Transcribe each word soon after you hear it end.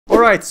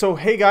Alright, so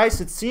hey guys,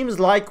 it seems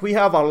like we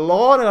have a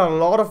lot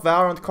of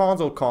Valorant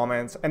console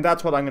comments, and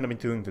that's what I'm gonna be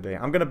doing today.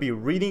 I'm gonna be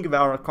reading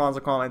Valorant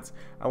console comments.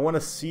 I wanna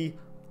see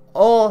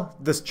all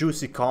this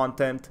juicy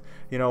content.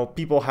 You know,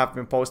 people have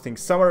been posting.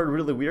 Some are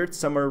really weird,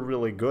 some are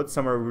really good,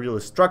 some are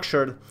really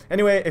structured.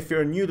 Anyway, if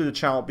you're new to the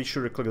channel, be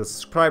sure to click the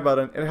subscribe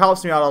button. It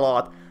helps me out a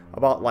lot.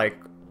 About like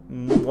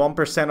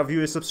 1% of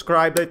you is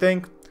subscribed, I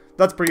think.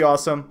 That's pretty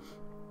awesome.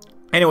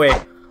 Anyway,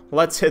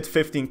 let's hit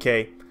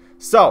 15k.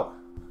 So,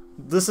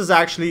 this is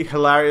actually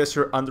hilarious,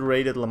 you're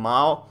underrated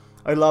Lamau.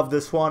 I love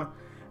this one.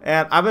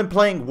 And I've been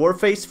playing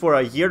Warface for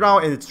a year now,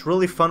 and it's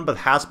really fun but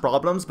has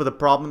problems. But the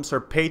problems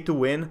are pay to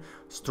win,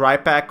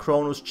 Stripe Pack,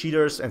 Chronos,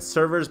 cheaters, and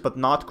servers, but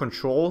not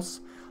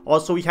controls.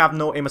 Also, we have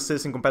no aim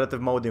assist in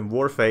competitive mode in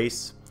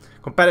Warface.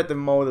 Competitive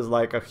mode is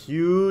like a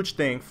huge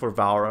thing for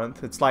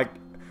Valorant. It's like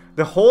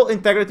the whole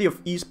integrity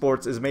of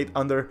esports is made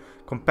under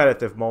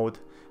competitive mode.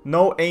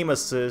 No aim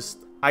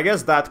assist. I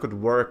guess that could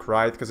work,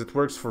 right? Because it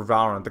works for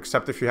Valorant,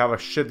 except if you have a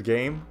shit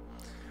game.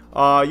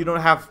 You don't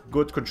have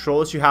good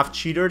controls, you have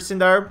cheaters in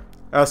there.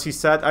 As he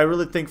said, I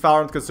really think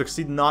Valorant can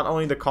succeed not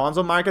only in the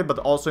console market, but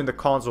also in the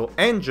console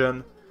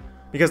engine.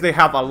 Because they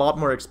have a lot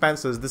more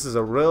expenses. This is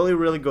a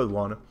really good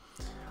one.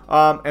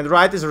 And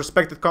Riot is a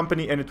respected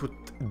company, and it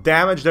would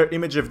damage their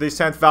image if they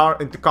sent Valorant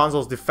into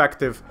consoles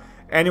defective.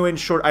 Anyway, in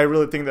short, I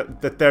really think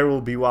that there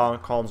will be WoW on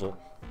console.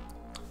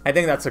 I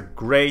think that's a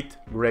great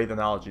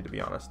analogy, to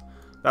be honest.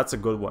 That's a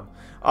good one.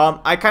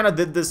 I kind of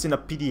did this in a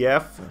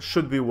PDF.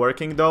 Should be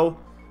working though.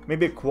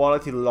 Maybe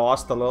quality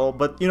lost a little,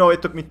 but you know,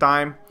 it took me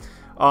time.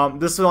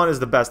 This one is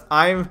the best.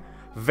 I'm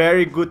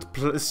very good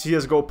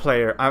CSGO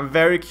player. I'm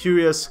very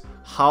curious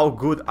how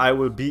good I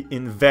will be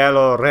in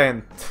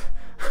Valorant.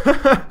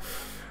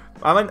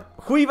 I mean,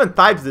 who even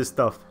types this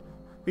stuff?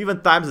 Who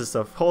even types this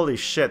stuff? Holy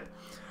shit.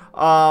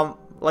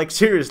 Like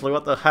seriously,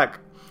 what the heck?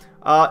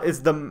 It's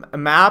the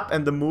map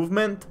and the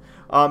movement.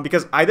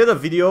 Because I did a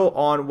video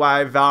on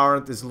why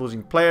Valorant is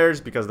losing players,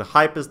 because the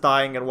hype is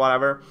dying and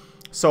whatever.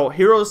 So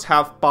heroes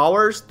have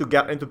powers to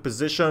get into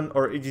position,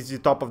 or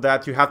EDZ top of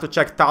that, you have to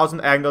check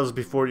 1000 angles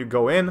before you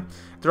go in.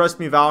 Trust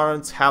me,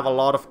 Valorants have a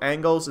lot of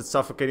angles, it's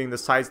suffocating the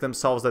sites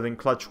themselves that in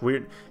clutch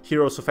weird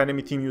heroes of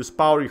enemy team use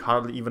power, you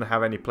hardly even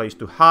have any place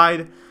to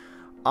hide.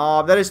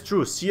 That is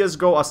true,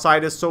 CSGO a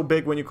site is so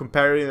big when you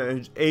compare it,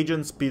 and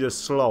agent speed is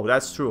slow,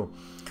 that's true.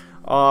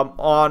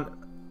 On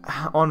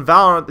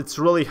Valorant, it's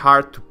really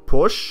hard to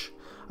push,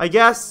 I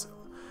guess.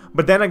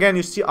 But then again,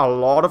 you see a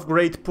lot of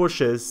great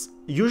pushes.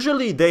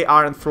 Usually they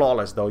aren't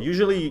flawless though.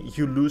 Usually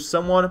you lose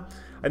someone.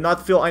 I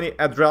not feel any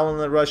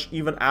adrenaline rush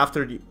even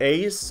after the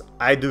ace.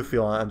 I do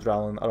feel an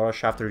adrenaline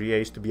rush after the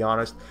ace, to be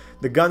honest.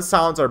 The gun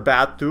sounds are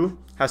bad too.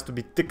 Has to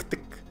be tick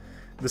tick.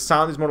 The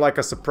sound is more like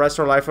a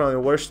suppressor rifle, and the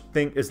worst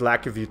thing is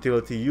lack of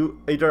utility.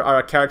 You either are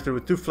a character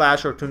with 2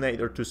 flash or 2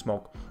 nade or 2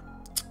 smoke.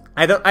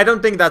 I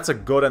don't think that's a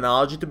good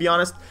analogy, to be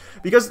honest,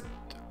 because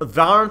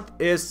Valorant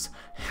is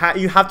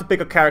you have to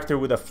pick a character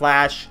with a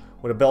flash,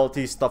 with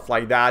abilities, stuff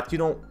like that. You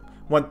don't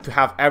want to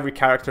have every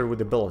character with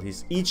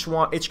abilities. Each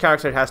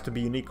character has to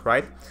be unique,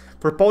 right?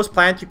 For post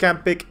plant, you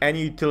can't pick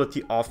any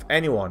utility off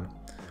anyone.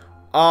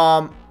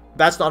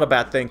 That's not a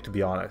bad thing, to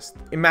be honest.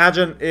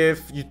 Imagine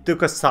if you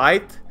took a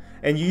site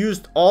and you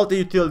used all the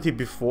utility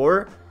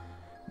before.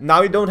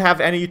 Now you don't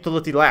have any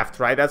utility left,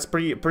 right? That's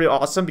pretty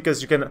awesome,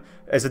 because you can,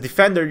 as a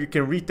defender, you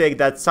can retake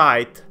that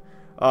site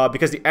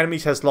because the enemy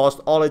has lost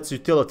all its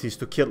utilities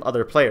to kill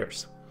other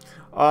players.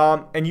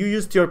 And you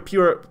used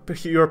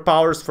your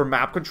powers for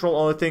map control.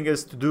 Only thing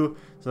is to do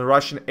the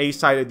Russian A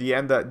side at the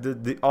end.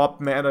 The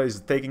op meta is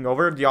taking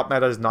over. The op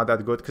meta is not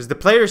that good because the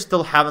players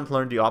still haven't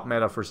learned the op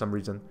meta for some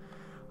reason.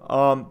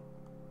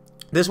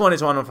 This one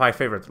is one of my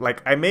favorites.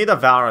 Like, I made a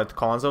Valorant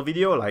console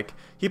video. Like,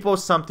 he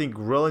posts something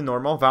really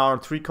normal.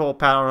 Valorant 3 call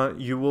pattern.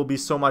 You will be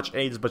so much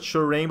AIDS, but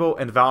sure, Rainbow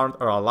and Valorant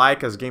are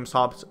alike as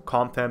GameStop's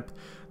content.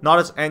 Not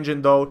as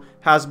engine though.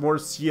 Has more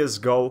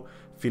CSGO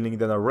feeling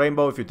than a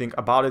Rainbow. If you think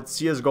about it,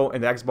 CSGO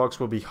and Xbox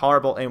will be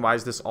horrible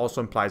aim-wise. This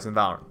also implies in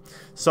Valorant.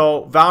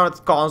 So,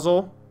 Valorant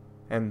console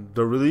and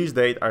the release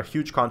date are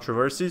huge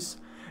controversies.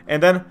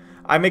 And then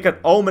I make an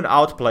Omen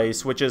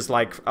outplays, which is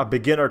like a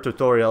beginner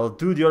tutorial.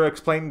 Dude, you're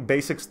explaining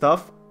basic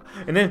stuff.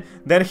 And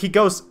then he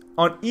goes,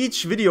 on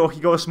each video,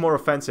 he goes more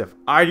offensive.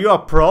 Are you a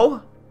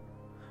pro?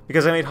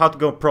 Because I made how to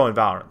go pro in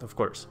Valorant, of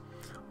course.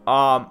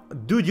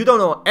 Dude, you don't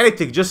know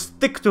anything. Just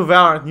stick to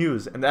Valorant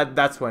news. And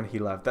that's when he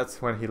left.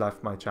 That's when he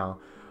left my channel.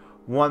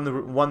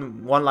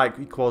 One like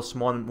equals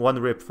one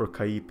rip for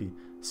Kaipi.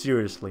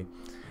 Seriously.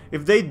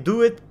 If they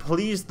do it,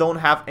 please don't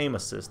have aim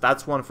assist.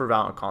 That's one for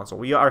Valorant console.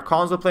 We are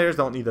console players,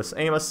 don't need this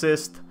aim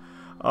assist.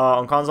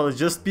 On console, it's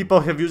just people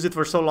have used it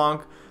for so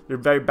long, they're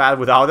very bad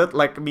without it,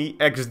 like me,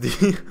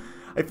 XD.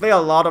 I play a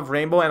lot of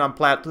Rainbow and I'm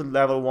platinum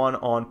level 1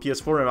 on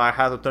PS4, and I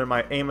had to turn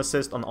my aim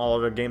assist on all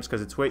other games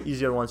because it's way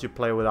easier once you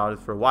play without it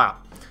for a while.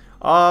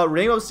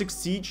 Rainbow Six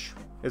Siege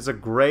is a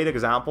great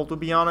example, to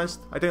be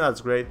honest. I think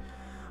that's great.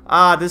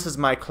 This is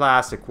my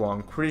classic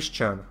one,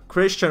 Christian.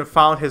 Christian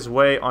found his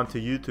way onto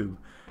YouTube.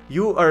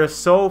 You are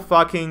so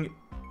fucking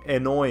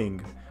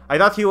annoying. I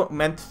thought he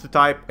meant to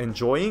type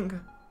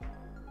enjoying.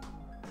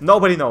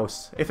 Nobody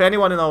knows. If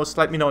anyone knows,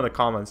 let me know in the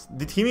comments.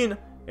 Did he mean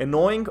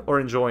annoying or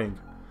enjoying?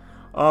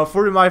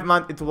 45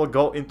 months it will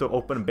go into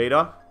open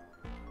beta.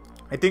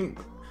 I think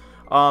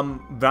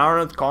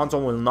Valorant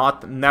console will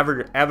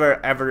never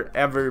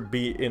ever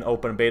be in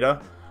open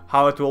beta.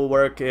 How it will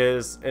work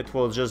is it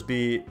will just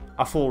be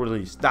a full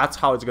release. That's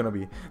how it's gonna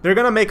be. They're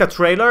gonna make a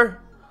trailer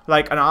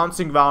like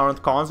announcing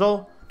Valorant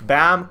console.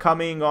 Bam,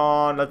 coming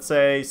on, let's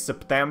say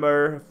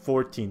September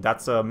 14th.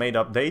 That's a made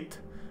up date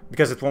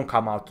because it won't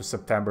come out to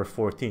September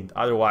 14th.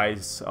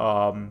 Otherwise,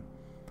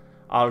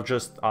 I'll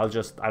just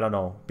I don't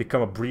know,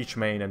 become a breach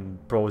main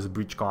and post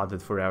breach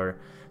content forever.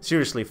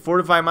 Seriously,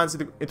 45 months,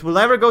 it will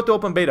never go to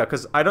open beta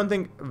because I don't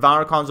think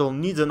Valorant console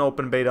needs an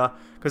open beta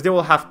because they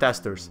will have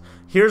testers.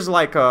 Here's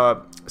like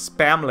a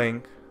spam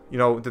link, you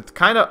know, that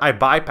kind of I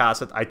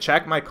bypass it. I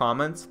check my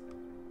comments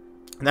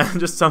and then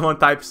just someone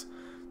types,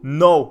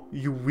 "No,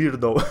 you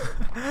weirdo."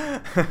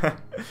 I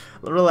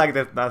really like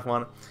that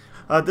one.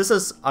 This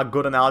is a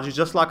good analogy,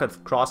 just like a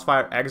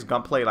Crossfire X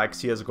gunplay like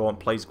CSGO and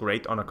plays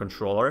great on a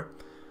controller.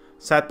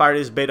 Sad part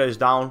is beta is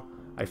down.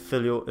 I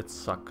feel you, it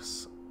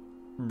sucks.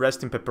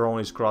 Rest in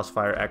pepperonis,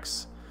 Crossfire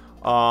X.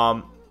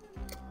 I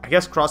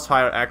guess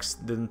Crossfire X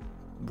didn't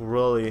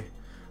really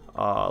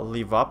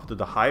live up to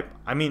the hype.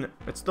 I mean,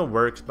 it still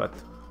works, but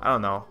I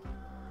don't know.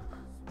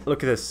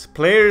 Look at this.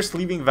 Players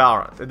leaving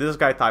Valorant. And this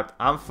guy typed,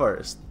 "I'm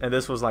first." And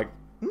this was like,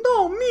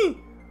 "No, me.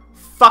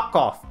 Fuck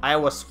off. I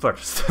was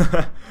first."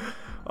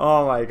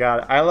 Oh my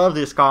god. I love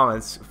these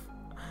comments.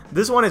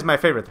 This one is my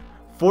favorite.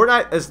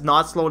 Fortnite is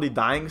not slowly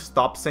dying.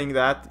 Stop saying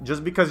that.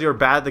 Just because you're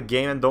bad at the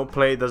game and don't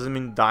play doesn't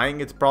mean dying.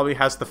 It probably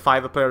has the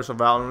 5 players of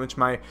Valorant, which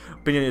my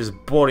opinion is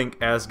boring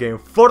ass game.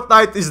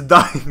 Fortnite is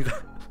dying.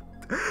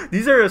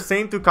 These are the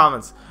same 2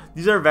 comments.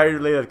 These are very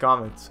related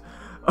comments.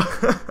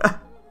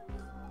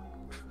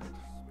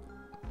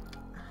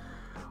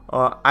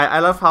 I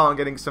love how I'm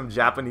getting some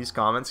Japanese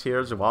comments here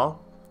as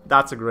well.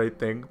 That's a great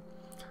thing.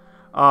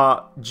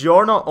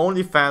 Giorno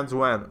OnlyFans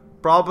when?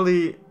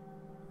 Probably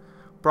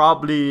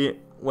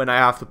when I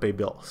have to pay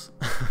bills.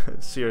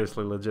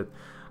 Seriously, legit.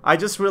 I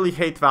just really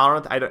hate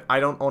Valorant. I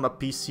don't own a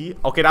PC.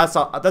 Okay, that's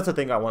a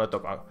thing I want to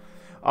talk about.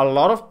 A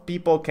lot of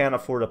people can't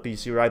afford a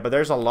PC, right? But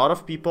there's a lot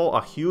of people,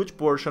 a huge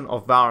portion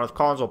of Valorant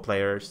console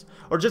players,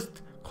 or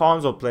just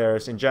console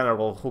players in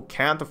general, who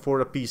can't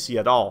afford a PC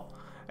at all.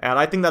 And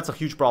I think that's a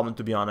huge problem,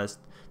 to be honest.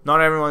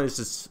 Not everyone is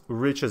as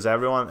rich as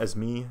everyone, as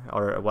me,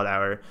 or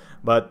whatever.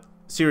 But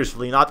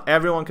seriously, not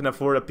everyone can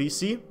afford a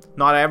PC.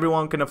 Not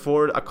everyone can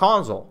afford a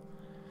console.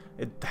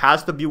 It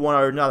has to be one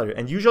or another.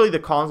 And usually the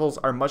consoles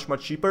are much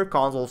cheaper.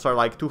 Consoles are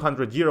like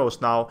 200 euros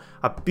now.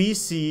 A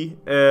PC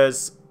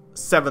is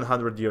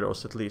 700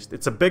 euros at least.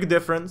 It's a big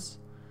difference.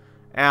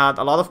 And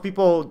a lot of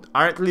people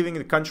aren't living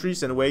in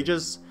countries and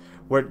wages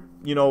where,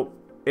 you know,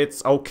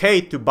 it's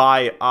okay to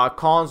buy a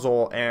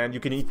console and you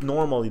can eat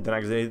normally the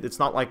next day. It's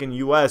not like in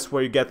US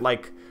where you get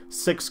like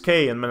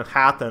 6K in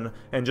Manhattan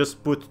and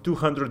just put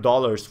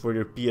 $200 for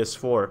your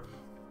PS4.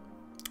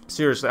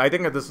 Seriously, I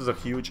think that this is a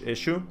huge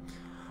issue.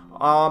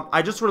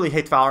 I just really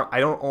hate Valorant.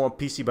 I don't own a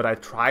PC, but I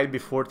tried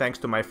before thanks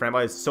to my friend,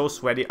 but it's so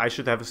sweaty. I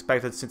should have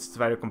expected since it's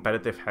very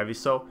competitive heavy,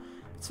 so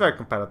it's very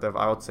competitive,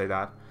 I would say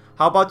that.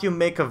 How about you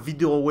make a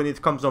video when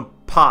it comes on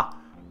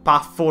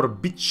PS4,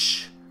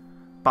 bitch?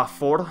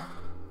 PS4?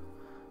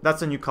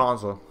 That's a new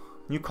console.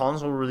 New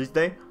console release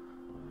day?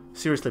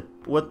 Seriously,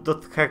 what the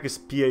heck is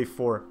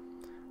PA4?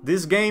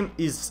 This game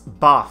is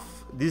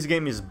buff. This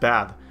game is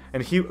bad.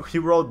 And he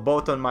wrote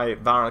both on my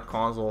Valorant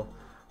console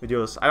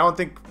videos. I don't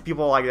think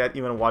people like that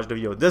even watch the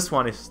video. This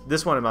one is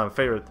my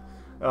favorite.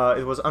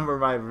 It was under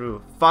my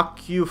roof.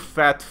 Fuck you,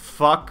 fat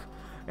fuck.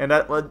 And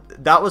that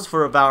was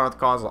for a Valorant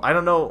console. I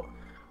don't know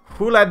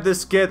who let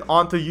this kid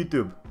onto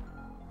YouTube.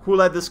 Who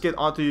let this kid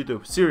onto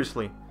YouTube?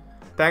 Seriously.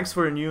 Thanks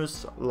for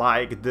news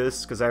like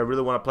this, because I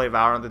really want to play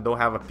Valorant and don't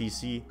have a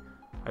PC.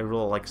 I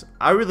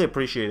really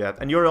appreciate that.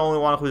 And you're the only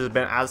one who's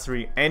been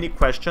answering any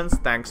questions.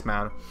 Thanks,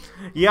 man.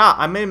 Yeah,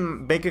 I've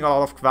been making a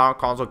lot of Valorant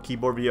console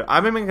keyboard videos.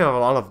 I've been making a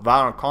lot of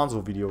Valorant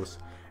console videos.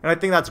 And I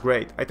think that's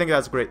great. I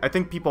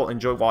think people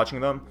enjoy watching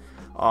them.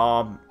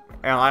 And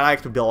I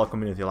like to build a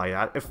community like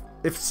that.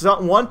 If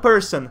one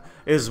person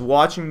is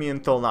watching me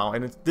until now,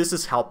 and this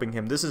is helping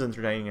him, this is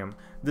entertaining him,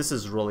 this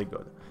is really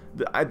good.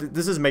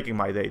 This is making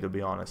my day, to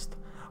be honest.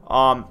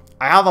 I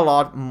have a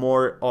lot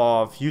more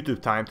of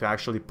YouTube time to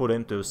actually put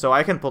into, so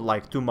I can put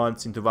like 2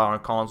 months into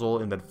Valorant console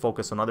and then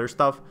focus on other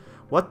stuff.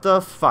 What the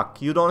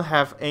fuck? You don't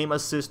have aim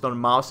assist on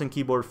mouse and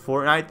keyboard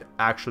Fortnite?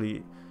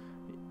 Actually,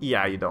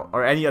 yeah, you don't.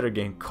 Or any other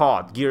game.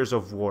 COD, Gears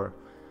of War.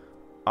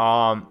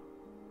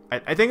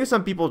 I think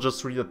some people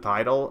just read the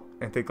title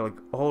and think like,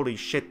 holy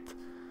shit.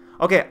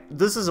 Okay,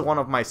 this is one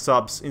of my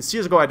subs. In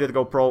CSGO I did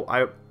go pro.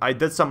 I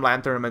did some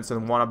LAN tournaments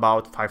and won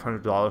about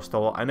 $500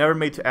 total. I never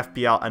made to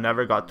FPL. I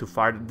never got too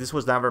far. This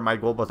was never my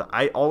goal, but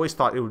I always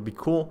thought it would be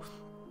cool.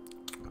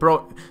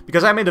 Pro,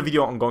 because I made a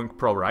video on going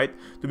pro, right?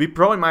 To be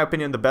pro, in my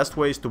opinion, the best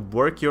way is to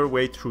work your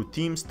way through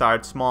teams,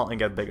 start small and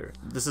get bigger.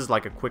 This is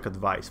like a quick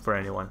advice for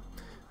anyone.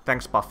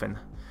 Thanks, Puffin.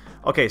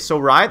 Okay, so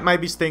Riot might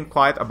be staying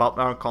quiet about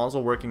our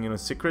console working in a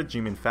secret,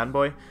 Jimin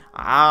fanboy.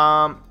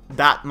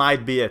 That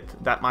might be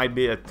it. That might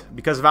be it.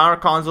 Because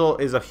Valorant console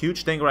is a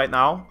huge thing right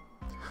now.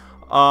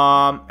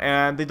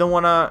 And they don't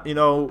want to, you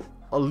know,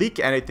 leak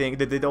anything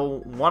that they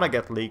don't want to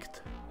get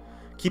leaked.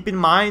 Keep in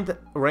mind,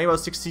 Rainbow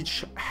Six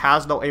Siege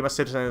has no aim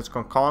assist in its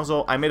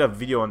console. I made a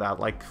video on that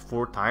like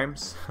 4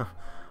 times.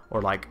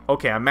 Or like,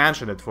 okay, I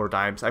mentioned it 4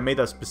 times. I made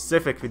a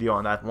specific video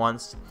on that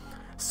once.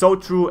 So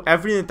true,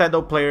 every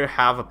Nintendo player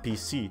have a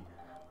PC.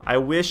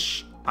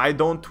 I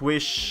don't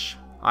wish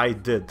I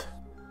did.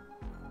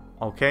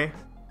 Okay?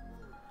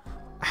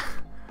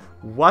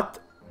 What?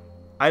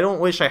 I don't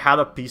wish I had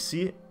a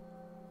PC?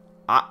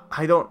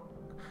 I don't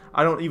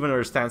even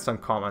understand some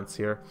comments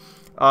here.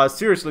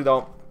 Seriously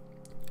though,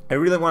 I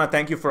really want to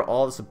thank you for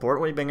all the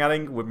support we've been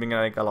getting. We've been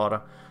getting a lot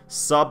of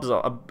subs.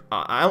 I'm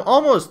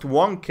almost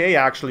 1K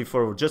actually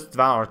for just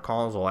Valorant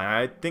console. And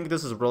I think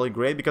this is really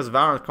great because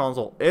Valorant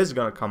console is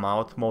gonna come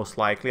out most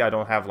likely. I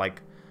don't have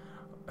like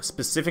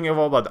specific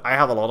info, but I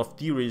have a lot of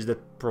theories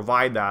that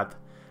provide that,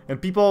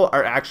 and people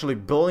are actually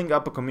building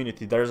up a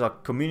community. There's a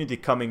community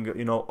coming,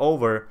 you know,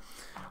 over,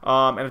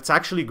 and it's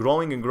actually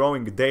growing and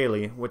growing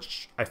daily,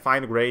 which I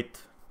find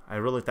great. I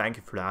really thank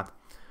you for that.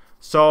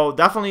 So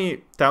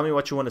definitely tell me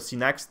what you want to see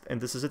next,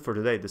 and this is it for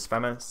today. This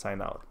Femin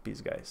sign out.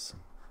 Peace, guys.